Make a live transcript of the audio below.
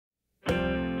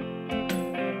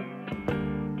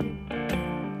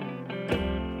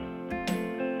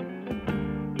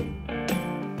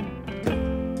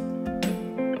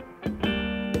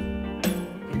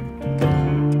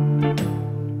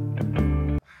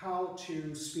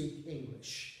to speak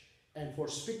English. And for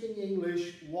speaking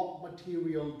English, what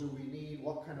material do we need?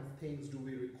 What kind of things do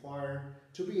we require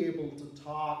to be able to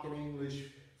talk in English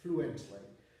fluently?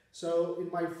 So in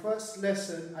my first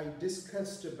lesson, I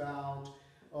discussed about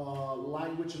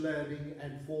language learning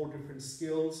and 4 different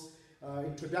skills,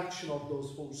 introduction of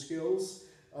those 4 skills.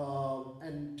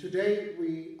 And today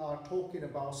we are talking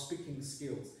about speaking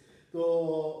skills. तो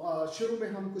शुरू में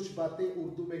हम कुछ बातें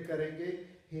उर्दू में करेंगे,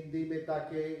 हिंदी में,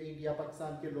 ताकि इंडिया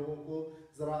पाकिस्तान के लोगों को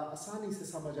ज़रा आसानी से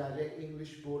समझ आ जाए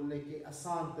इंग्लिश बोलने के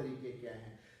आसान तरीके क्या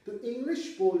हैं। तो इंग्लिश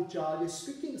बोलचाल,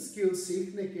 स्पीकिंग स्किल्स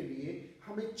सीखने के लिए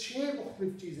हमें 6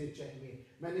 मुख्तलिफ चीज़ें चाहिए।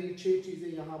 मैंने ये 6 चीज़ें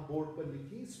यहाँ बोर्ड पर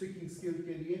लिखी। स्पीकिंग स्किल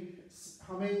के लिए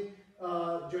हमें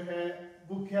जो है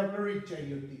वोकैबुलरी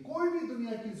चाहिए होती। कोई भी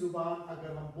दुनिया की ज़ुबान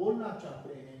अगर हम बोलना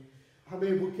चाहते हैं,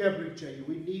 हमें वोकैबुलरी चाहिए।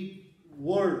 We need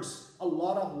words, a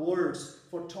lot of words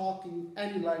for talking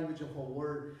any language of a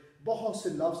word. बहुत से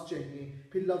लफ्ज़ चाहिए।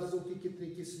 फिर लफ्ज़ों की कितनी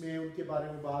किस्में, उनके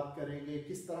बारे में बात करेंगे,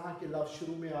 किस तरह के लफ्ज़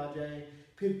शुरू में आ जाएं,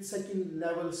 फिर सेकंड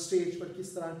लेवल स्टेज पर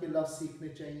किस तरह के लफ्ज़ सीखने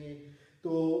चाहिए।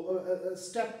 तो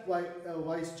स्टेप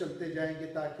वाइज चलते जाएंगे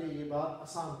ताकि ये बात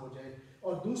आसान हो जाए।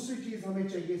 और दूसरी चीज़ हमें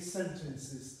चाहिए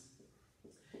सेंटेंसेस।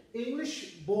 इंग्लिश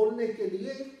बोलने के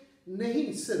लिए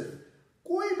नहीं, सिर्फ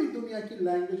कोई भी दुनिया की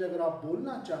लैंग्वेज अगर आप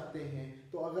बोलना चाहते हैं,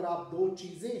 तो अगर आप 2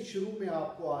 चीज़ें शुरू में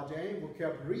आपको आ जाएं,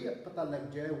 वोकैबुलरी पता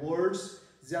लग जाए, वर्ड्स,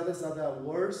 ज़्यादा से ज़्यादा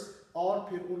वर्ड्स, और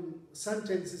फिर उन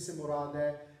सेंटेंसेस से मुराद है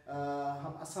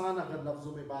हम आसान अगर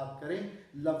लफ्ज़ों में बात करें,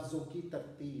 लफ्ज़ों की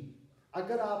तरतीब।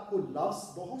 अगर आपको लफ्ज़,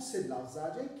 बहुत से लफ्ज़ आ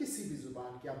जाए किसी भी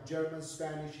ज़ुबान के, आप जर्मन,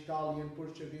 स्पेनिश, इटालियन,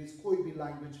 पुर्तगालीज़, कोई भी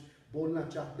लैंग्वेज बोलना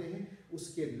चाहते हैं,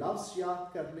 उसके लफ्ज़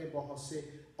याद कर लें बहुत से,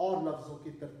 और लफ्ज़ों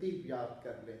की तरतीब याद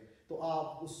कर लें, तो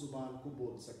आप उस ज़ुबान को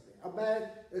बोल सकते हैं। अब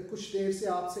मैं कुछ देर से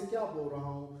आपसे क्या बोल रहा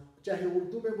हूँ, चाहे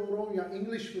उर्दू में बोल रहा हूँ या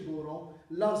इंग्लिश में बोल रहा हूँ,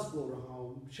 लफ्ज़ बोल रहा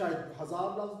हूँ। शायद 1000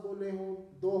 लफ्ज़ बोले हों,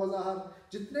 2000,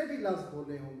 जितने भी लफ्ज़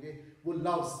बोले होंगे वो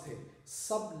लफ्ज़ थे,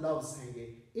 सब लफ्ज़ हैंगे।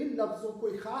 इन लफ्ज़ों को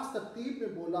एक ख़ास तरतीब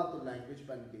में बोला तो लैंग्वेज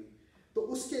बन गई। तो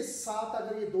उसके साथ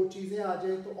अगर ये 2 चीज़ें आ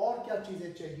जाए तो और क्या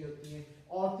चीज़ें चाहिए होती हैं।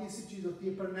 और तीसरी चीज़ होती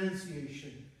है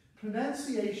प्रोनाउंसिएशन।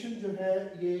 प्रोनाउंसिएशन जो है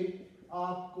ये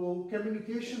आपको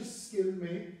कम्युनिकेशन स्किल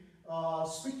में,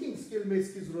 स्पीकिंग स्किल में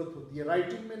इसकी ज़रूरत होती है।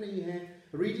 राइटिंग में नहीं है,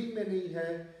 रीडिंग में नहीं है,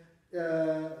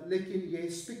 लेकिन ये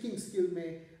स्पीकिंग स्किल में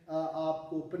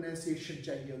आपको प्रोनाउंसिएशन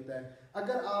चाहिए होता है।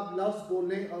 अगर आप लफ्ज़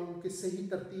बोलें और उनके सही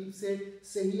तरतीब से,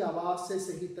 सही आवाज़ से,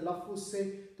 सही तलफ़्फ़ुज़ से,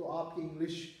 तो आपकी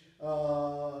इंग्लिश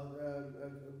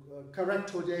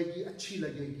करेक्ट हो जाएगी, अच्छी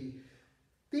लगेगी।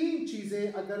 3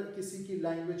 चीज़ें अगर किसी की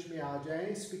लैंग्वेज में आ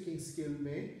जाएं स्पीकिंग स्किल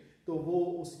में, तो वो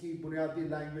उसकी बुनियादी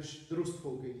लैंग्वेज दुरुस्त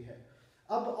हो गई है।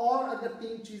 अब और अगर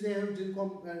 3 चीज़ें हैं जिनको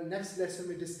हम नेक्स्ट लेसन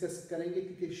में डिस्कस करेंगे,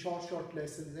 क्योंकि शॉर्ट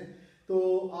लेसन हैं, तो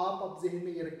आप अब जहन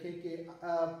में ये रखें कि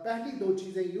पहली 2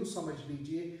 चीज़ें यूँ समझ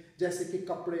लीजिए जैसे कि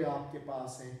कपड़े आपके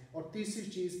पास हैं, और तीसरी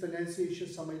चीज़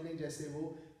प्रोनाउंसिएशन समझ लें जैसे वो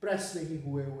प्रेस नहीं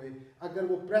हुए। अगर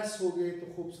वो प्रेस हो गए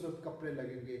तो खूबसूरत कपड़े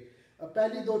लगेंगे।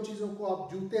 पहली 2 चीज़ों को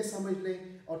आप जूते समझ लें,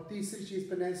 और तीसरी चीज़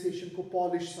प्रोनाउंसिएशन को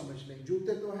पॉलिश समझ लें।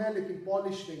 जूते तो हैं लेकिन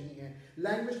पॉलिश नहीं है।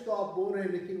 लैंग्वेज तो आप बोल रहे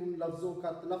हैं लेकिन उन लफ्ज़ों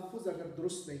का तलफ़्फ़ुज़ अगर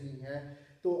दुरुस्त नहीं है,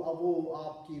 तो अब वो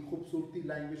आपकी खूबसूरती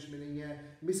लैंग्वेज में नहीं है।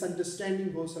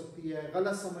 मिसअंडरस्टैंडिंग हो सकती है,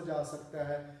 गलत समझ आ सकता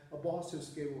है, और बहुत से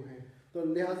उसके वो हैं। तो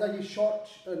लिहाजा ये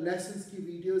शॉर्ट लेसन्स की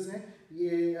वीडियोस हैं।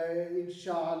 ये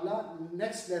इंशाअल्लाह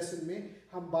नेक्स्ट लेसन में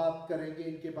हम बात करेंगे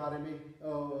इनके बारे में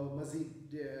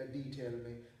मज़ीद डिटेल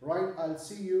में। Right, I will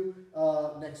see you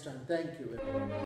next time. Thank you.